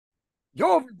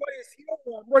Yo, everybody, it's here.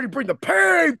 I'm ready to bring the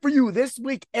pain for you this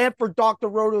week and for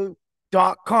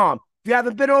drroto.com. If you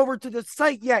haven't been over to the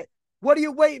site yet, what are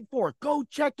you waiting for? Go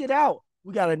check it out.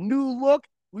 We got a new look,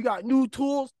 we got new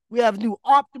tools, we have new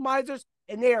optimizers,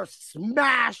 and they are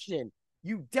smashing.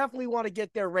 You definitely want to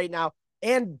get there right now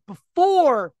and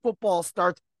before football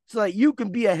starts so that you can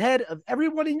be ahead of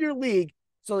everyone in your league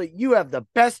so that you have the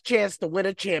best chance to win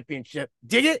a championship.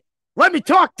 Dig it? Let me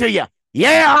talk to you.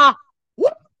 Yeah. Woo!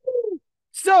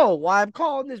 So, why I'm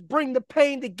calling this Bring the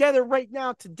Pain Together right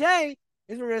now today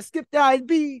is we're going to skip the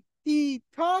IBD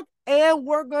talk and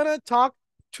we're going to talk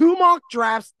two mock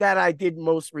drafts that I did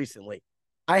most recently.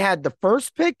 I had the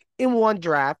first pick in one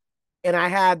draft and I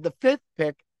had the fifth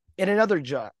pick in another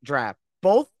draft,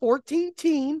 both 14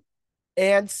 team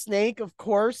and Snake, of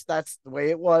course. That's the way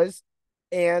it was.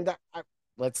 And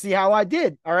let's see how I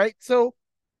did. All right. So,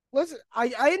 listen, I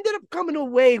ended up coming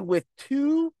away with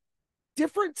two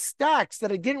different stacks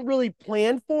that I didn't really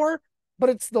plan for, but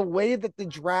it's the way that the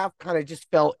draft kind of just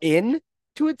fell in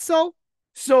to itself.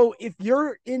 So if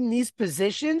you're in these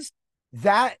positions,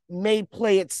 that may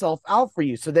play itself out for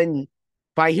you. So then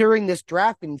by hearing this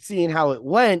draft and seeing how it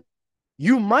went,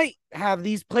 you might have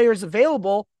these players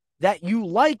available that you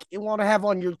like and want to have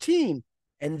on your team.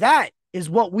 And that is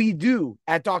what we do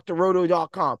at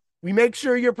drroto.com. We make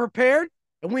sure you're prepared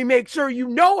and we make sure you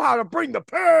know how to bring the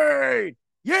pain.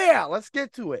 Yeah, let's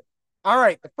get to it. All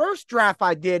right. The first draft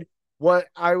I did, what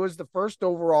I was the first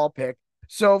overall pick.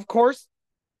 So, of course,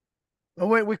 I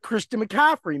went with Christian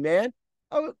McCaffrey, man.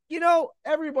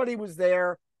 Everybody was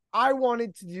there. I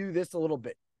wanted to do this a little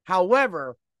bit.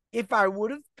 However, if I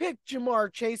would have picked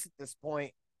Ja'Marr Chase at this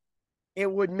point,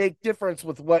 it would make difference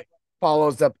with what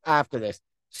follows up after this.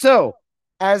 So,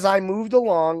 as I moved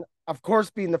along, of course,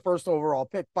 being the first overall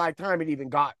pick, by the time it even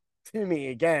got to me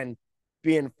again,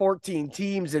 being 14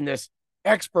 teams in this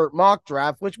expert mock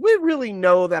draft, which we really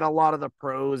know that a lot of the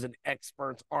pros and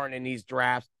experts aren't in these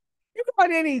drafts. You got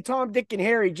any Tom, Dick, and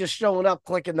Harry just showing up,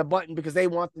 clicking the button because they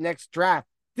want the next draft,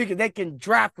 thinking they can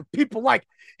draft with people like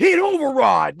Hit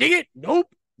Overrod. Dig it? Nope.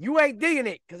 You ain't digging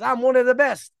it because I'm one of the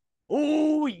best.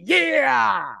 Oh,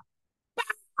 yeah.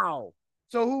 Wow.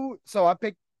 So I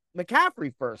picked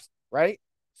McCaffrey first, right?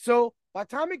 So by the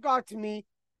time it got to me,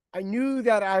 I knew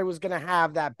that I was gonna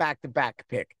have that back-to-back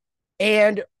pick.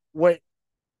 And when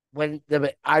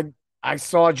I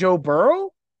saw Joe Burrow,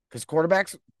 because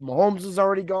quarterbacks, Mahomes was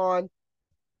already gone,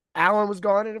 Allen was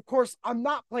gone, and of course, I'm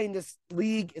not playing this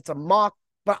league. It's a mock,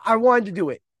 but I wanted to do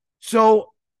it.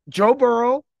 So Joe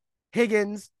Burrow,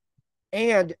 Higgins,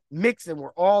 and Mixon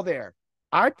were all there.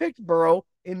 I picked Burrow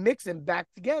and Mixon back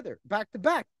together, back to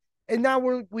back. And now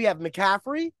we have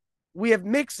McCaffrey, we have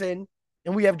Mixon,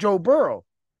 and we have Joe Burrow.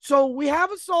 So we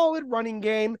have a solid running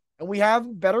game and we have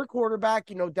a better quarterback,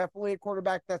 definitely a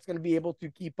quarterback that's going to be able to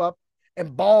keep up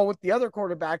and ball with the other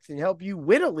quarterbacks and help you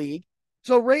win a league.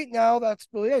 So right now, that's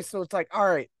really nice. So it's like, all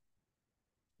right,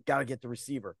 got to get the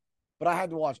receiver. But I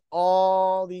had to watch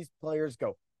all these players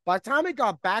go. By the time it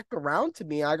got back around to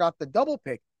me, I got the double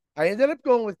pick. I ended up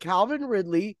going with Calvin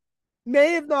Ridley.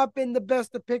 May have not been the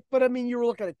best to pick, but I mean, you were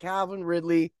looking at Calvin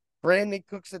Ridley, Brandon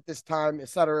Cooks at this time, et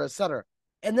cetera, et cetera.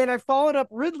 And then I followed up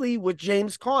Ridley with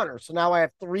James Conner. So now I have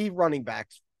three running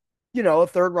backs, a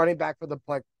third running back for the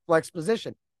flex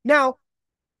position. Now,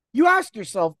 you ask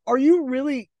yourself, are you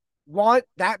really want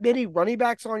that many running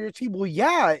backs on your team? Well,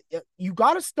 yeah, you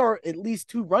got to start at least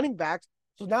two running backs.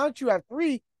 So now that you have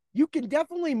three, you can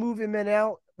definitely move him in and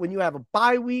out when you have a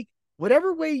bye week,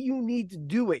 whatever way you need to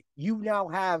do it. You now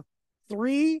have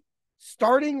three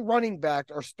starting running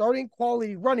backs or starting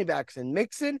quality running backs in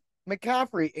Mixon,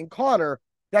 McCaffrey, and Connor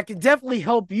that can definitely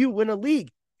help you win a league.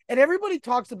 And everybody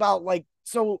talks about right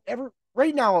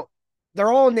now, they're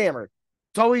all enamored.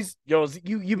 It's always,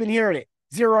 you've been hearing it.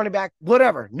 Zero running back,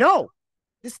 whatever. No,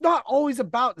 it's not always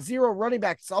about zero running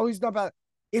back. It's always not about,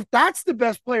 if that's the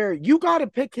best player, you got to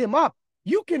pick him up.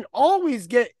 You can always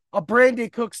get a Brandon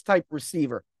Cooks type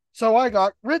receiver. So I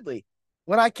got Ridley.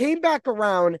 When I came back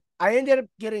around, I ended up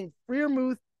getting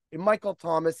Freiermuth and Michael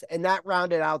Thomas, and that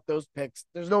rounded out those picks.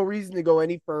 There's no reason to go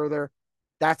any further.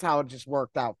 That's how it just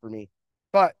worked out for me.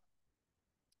 But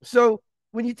so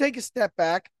when you take a step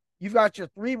back, you've got your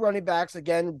three running backs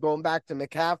again, going back to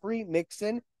McCaffrey,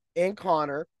 Mixon, and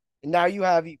Connor. And now you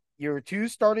have your two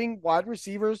starting wide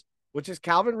receivers, which is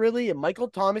Calvin Ridley and Michael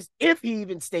Thomas, if he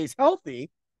even stays healthy.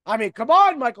 I mean, come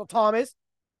on, Michael Thomas.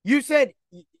 You said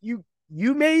you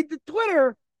made the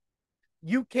Twitter.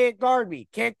 You can't guard me.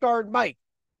 Can't guard Mike.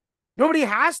 Nobody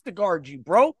has to guard you,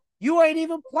 bro. You ain't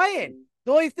even playing.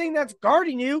 The only thing that's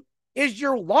guarding you is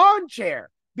your lawn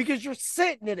chair because you're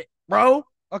sitting in it, bro.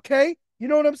 Okay? You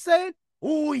know what I'm saying?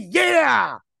 Oh,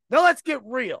 yeah. Now let's get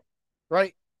real,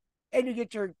 right? And you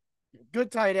get your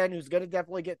good tight end who's going to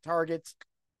definitely get targets.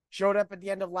 Showed up at the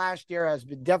end of last year, has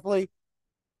been definitely,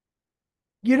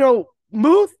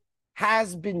 Muth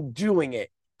has been doing it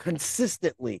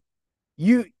consistently.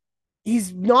 You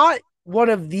He's not one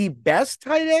of the best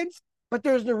tight ends, but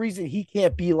there's no reason he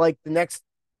can't be like the next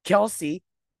Kelsey.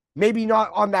 Maybe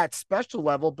not on that special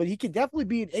level, but he can definitely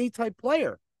be an A-type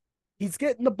player. He's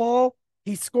getting the ball.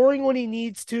 He's scoring when he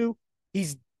needs to.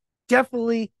 He's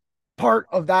definitely part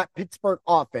of that Pittsburgh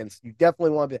offense. You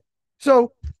definitely want to.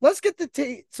 So let's get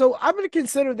the so I'm going to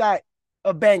consider that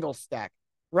a Bengal stack,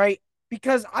 right?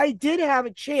 Because I did have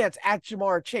a chance at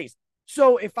Ja'Marr Chase.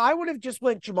 So if I would have just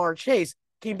went Ja'Marr Chase,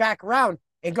 came back around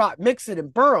and got Mixon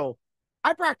and Burrow,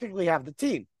 I practically have the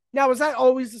team. Now, is that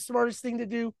always the smartest thing to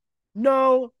do?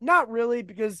 No, not really,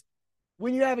 because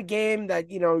when you have a game that,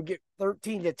 get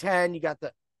 13-10, you got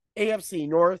the AFC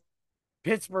North,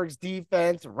 Pittsburgh's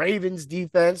defense, Ravens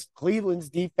defense, Cleveland's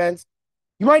defense.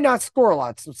 You might not score a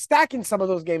lot. So stacking some of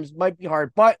those games might be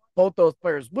hard, but both those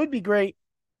players would be great.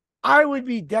 I would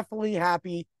be definitely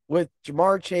happy with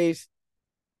Ja'Marr Chase,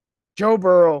 Joe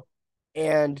Burrow,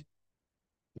 and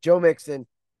Joe Mixon.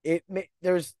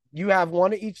 You have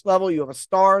one at each level. You have a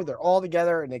star. They're all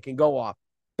together and they can go off.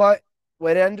 But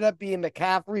what ended up being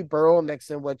McCaffrey, Burrow, and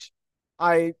Mixon, which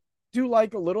I do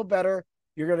like a little better.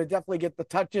 You're going to definitely get the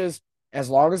touches as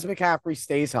long as McCaffrey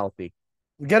stays healthy.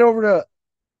 We get over to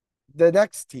the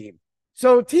next team.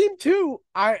 So team 2,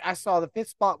 I saw the 5th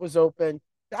spot was open.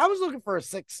 I was looking for a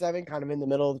 6, 7, kind of in the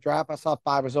middle of the draft. I saw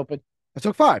 5 was open. I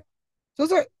took 5. So I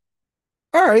was like,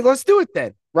 all right, let's do it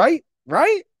then. Right?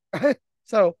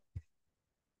 So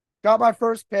got my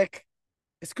first pick.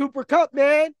 It's Cooper Kupp,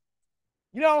 man.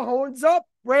 Horns up,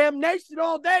 Ram Nation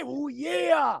all day. Oh,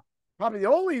 yeah. Probably the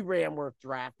only Ram worth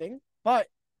drafting, but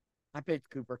I picked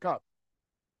Cooper Kupp.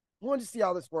 Wanted to see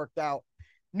how this worked out.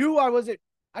 Knew I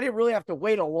didn't really have to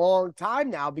wait a long time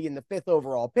now, being the 5th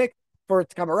overall pick for it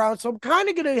to come around. So I'm kind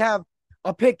of going to have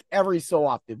a pick every so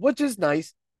often, which is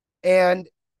nice. And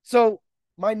so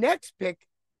my next pick,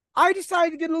 I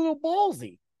decided to get a little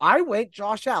ballsy. I went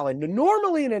Josh Allen.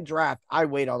 Normally in a draft, I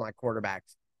wait on my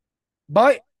quarterbacks,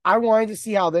 but I wanted to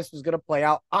see how this was going to play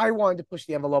out. I wanted to push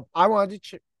the envelope. I wanted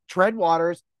to tread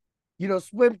waters,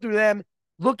 swim through them,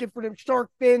 looking for them shark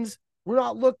fins. We're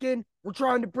not looking. We're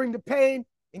trying to bring the pain.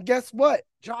 And guess what?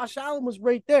 Josh Allen was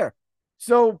right there.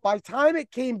 So by the time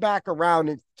it came back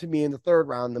around to me in the 3rd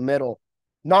round, the middle,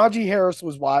 Najee Harris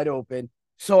was wide open.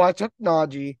 So I took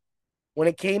Najee. When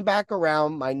it came back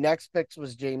around, my next pick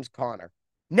was James Conner.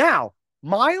 Now,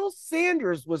 Miles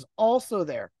Sanders was also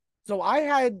there. So I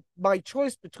had my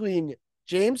choice between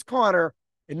James Conner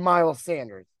and Miles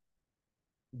Sanders.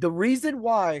 The reason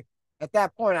why at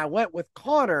that point I went with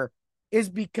Conner is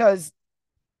because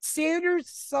Sanders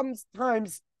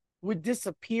sometimes would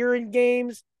disappear in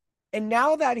games. And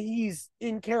now that he's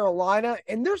in Carolina,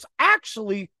 and there's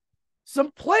actually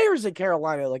some players in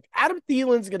Carolina, like Adam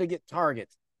Thielen's going to get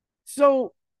targets.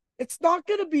 So it's not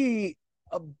going to be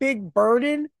a big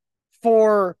burden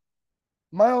for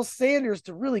Miles Sanders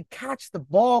to really catch the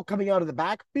ball coming out of the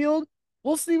backfield.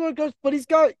 We'll see what goes, but he's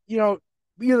got,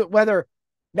 whether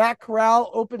Matt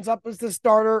Corral opens up as the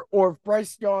starter or if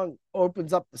Bryce Young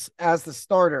opens up as the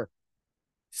starter,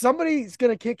 somebody's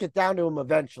going to kick it down to him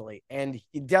eventually, and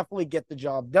he definitely get the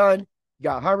job done. You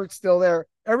got Hubbard still there.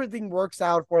 Everything works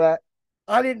out for that.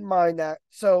 I didn't mind that.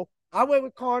 So I went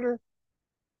with Conner,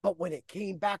 but when it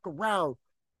came back around,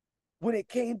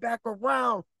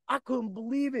 I couldn't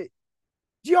believe it.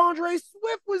 DeAndre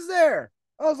Swift was there.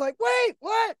 I was like, wait,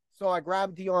 what? So I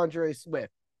grabbed DeAndre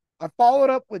Swift. I followed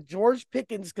up with George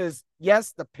Pickens because,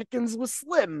 yes, the Pickens was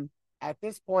slim at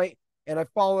this point, and I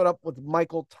followed up with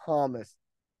Michael Thomas.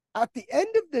 At the end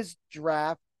of this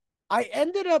draft, I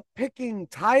ended up picking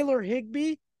Tyler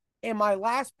Higbee, and my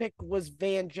last pick was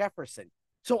Van Jefferson.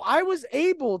 So I was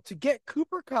able to get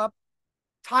Cooper Kupp,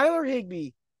 Tyler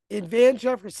Higbee, and Van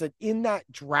Jefferson in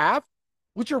that draft,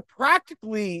 which are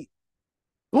practically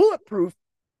bulletproof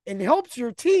and helps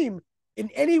your team in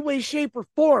any way, shape, or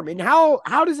form. And how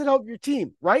does it help your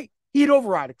team, right? Heat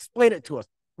override. Explain it to us.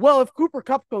 Well, if Cooper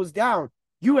Kupp goes down,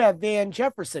 you have Van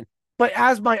Jefferson. But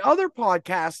as my other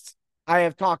podcasts, I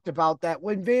have talked about that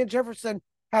when Van Jefferson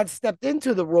had stepped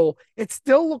into the role, it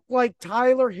still looked like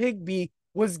Tyler Higbee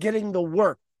was getting the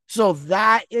work. So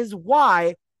that is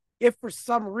why, if for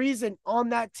some reason on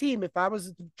that team, if I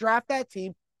was to draft that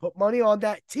team, put money on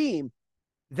that team,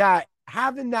 that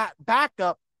having that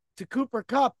backup to Cooper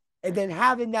Kupp and then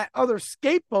having that other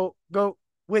scapegoat go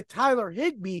with Tyler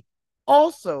Higbee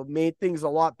also made things a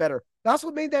lot better. That's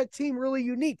what made that team really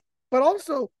unique. But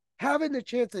also having the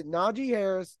chance at Najee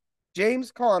Harris,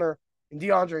 James Conner, and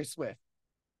DeAndre Swift.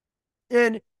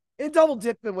 And double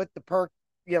dipping with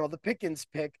the Pickens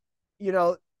pick,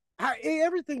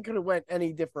 everything could have went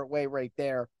any different way right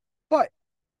there. But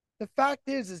the fact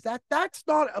is that that's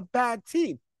not a bad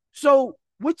team. So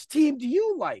which team do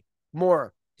you like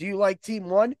more? Do you like team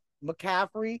one,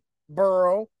 McCaffrey,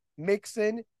 Burrow,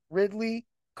 Mixon, Ridley,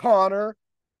 Connor,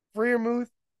 Freiermuth,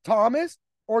 Thomas?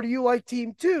 Or do you like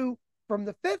team two from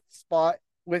the fifth spot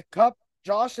with Kupp,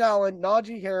 Josh Allen,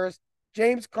 Najee Harris,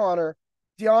 James Conner,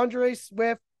 DeAndre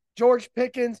Swift, George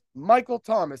Pickens, Michael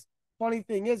Thomas? Funny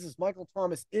thing is Michael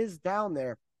Thomas is down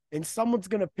there and someone's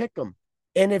going to pick him.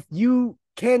 And if you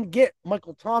can get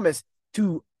Michael Thomas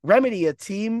to remedy a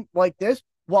team like this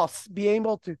while being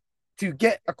able to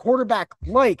get a quarterback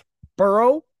like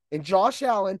Burrow and Josh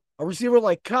Allen, a receiver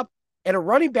like Kupp, and a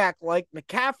running back like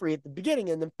McCaffrey at the beginning,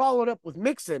 and then followed up with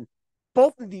Mixon,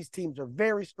 both of these teams are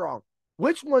very strong.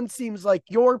 Which one seems like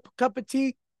your cup of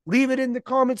tea? Leave it in the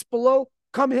comments below.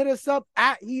 Come hit us up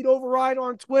at Heat Override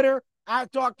on Twitter,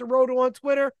 at Dr. Roto on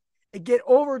Twitter, and get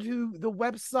over to the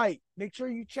website. Make sure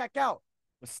you check out.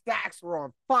 The stacks were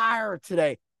on fire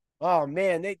today. Oh,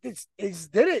 man, they did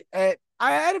it. And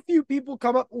I had a few people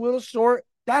come up a little short.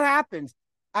 That happens.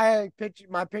 My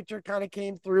picture kind of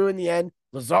came through in the end.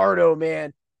 Luzardo,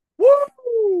 man.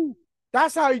 Woo!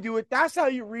 That's how you do it. That's how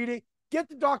you read it. Get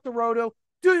the Dr. Roto.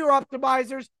 Do your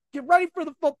optimizers. Get ready for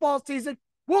the football season.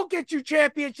 We'll get you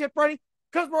championship ready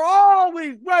because we're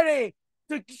always ready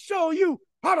to show you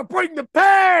how to bring the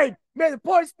pain. May the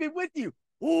points be with you.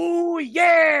 Ooh,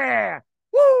 yeah.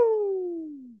 Woo!